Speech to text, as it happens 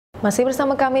Masih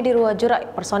bersama kami di Ruang Jurai,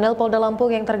 personel Polda Lampung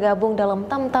yang tergabung dalam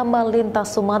Tamtama Lintas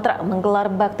Sumatera menggelar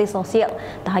bakti sosial.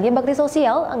 Tak hanya bakti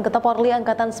sosial, anggota Polri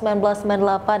Angkatan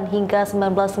 1998 hingga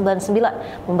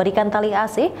 1999 memberikan tali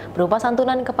asih berupa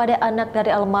santunan kepada anak dari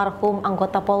almarhum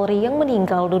anggota Polri yang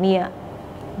meninggal dunia.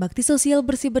 Bakti sosial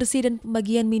bersih-bersih dan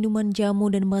pembagian minuman jamu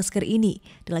dan masker ini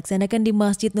dilaksanakan di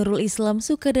Masjid Nurul Islam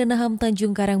Sukadanaham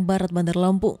Tanjung Karang Barat, Bandar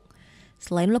Lampung.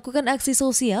 Selain melakukan aksi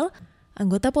sosial,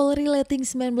 anggota Polri letting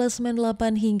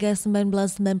 1998 hingga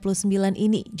 1999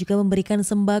 ini juga memberikan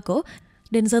sembako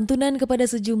dan santunan kepada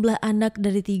sejumlah anak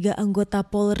dari 3 anggota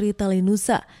Polri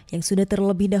Talinusa yang sudah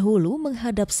terlebih dahulu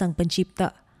menghadap Sang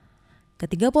Pencipta.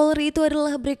 Ketiga Polri itu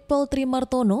adalah Brigpol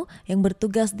Trimartono yang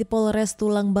bertugas di Polres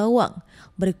Tulang Bawang,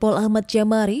 Brigpol Ahmad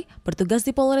Jamari bertugas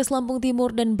di Polres Lampung Timur,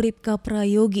 dan Bribka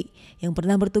Prayogi yang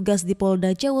pernah bertugas di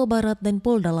Polda Jawa Barat dan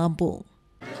Polda Lampung.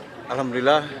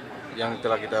 Alhamdulillah, yang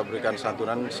telah kita berikan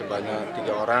santunan sebanyak 3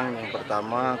 orang. Yang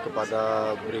pertama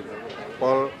kepada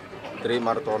Brigpol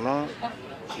Trimartono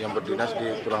yang berdinas di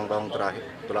Tulang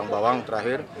Bawang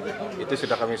terakhir itu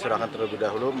sudah kami serahkan terlebih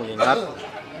dahulu mengingat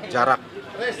jarak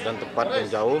dan tempat yang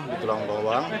jauh di Tulang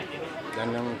Bawang. Dan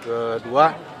yang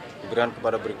kedua diberikan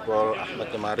kepada Brigpol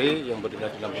Ahmad Jamari yang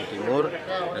berdinas di Lampung Timur,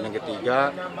 dan yang ketiga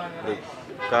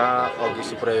Bribka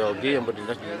Prayogi yang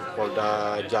berdinas di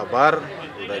Polda Jawa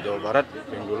Barat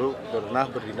yang dulu pernah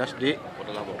berdinas di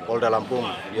Polda Lampung.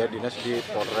 Dia dinas di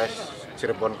Polres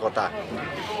Cirebon Kota.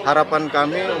 Harapan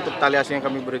kami untuk tali asih yang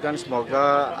kami berikan,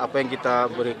 semoga apa yang kita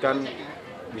berikan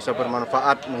bisa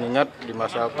bermanfaat mengingat di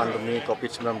masa pandemi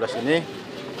COVID-19 ini,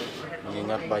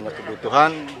 mengingat banyak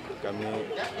kebutuhan. Kami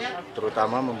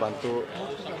terutama membantu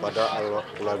pada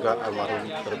keluarga almarhum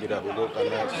terlebih dahulu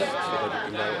karena sudah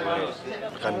ditinggal oleh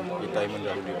rekan kita yang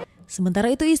mendahului.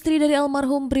 Sementara itu, istri dari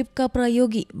almarhum Bribka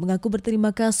Prayogi mengaku berterima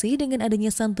kasih dengan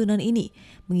adanya santunan ini,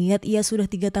 mengingat ia sudah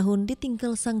 3 tahun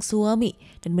ditinggal sang suami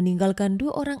dan meninggalkan 2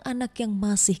 orang anak yang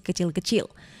masih kecil-kecil.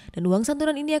 Dan uang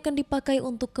santunan ini akan dipakai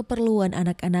untuk keperluan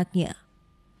anak-anaknya.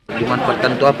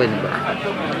 Dimanfaatkan itu apa ini, Mbak?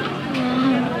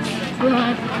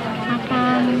 Buat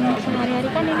makan sehari-hari,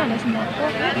 kan ini ada sembako,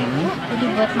 jadi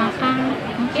buat makan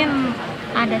mungkin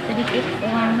ada sedikit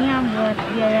uangnya buat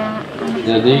biaya anak.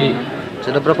 Jadi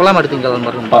sudah berapa lama ditinggal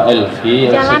almarhum Pak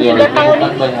Elvi? Jalan 3 tahun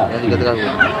ini. Ya, 3 tahun.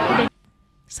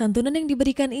 Santunan yang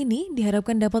diberikan ini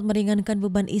diharapkan dapat meringankan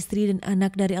beban istri dan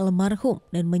anak dari almarhum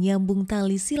dan menyambung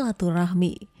tali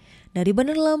silaturahmi. Dari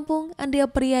Bandar Lampung, Andrea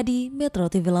Priyadi, Metro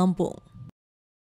TV Lampung.